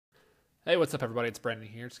Hey, what's up, everybody? It's Brandon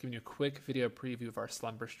here. Just giving you a quick video preview of our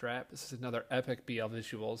Slumber strap. This is another epic BL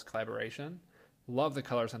Visuals collaboration. Love the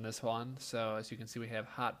colors on this one. So, as you can see, we have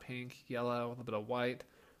hot pink, yellow, a little bit of white, a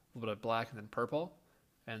little bit of black, and then purple.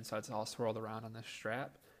 And so it's all swirled around on this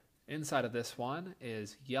strap. Inside of this one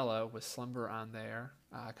is yellow with Slumber on there,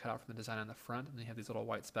 cut out from the design on the front. And then you have these little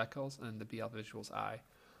white speckles and the BL Visuals eye.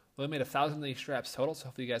 We made 1,000 of these straps total, so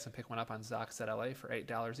hopefully you guys can pick one up on Zox.la for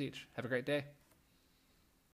 $8 each. Have a great day.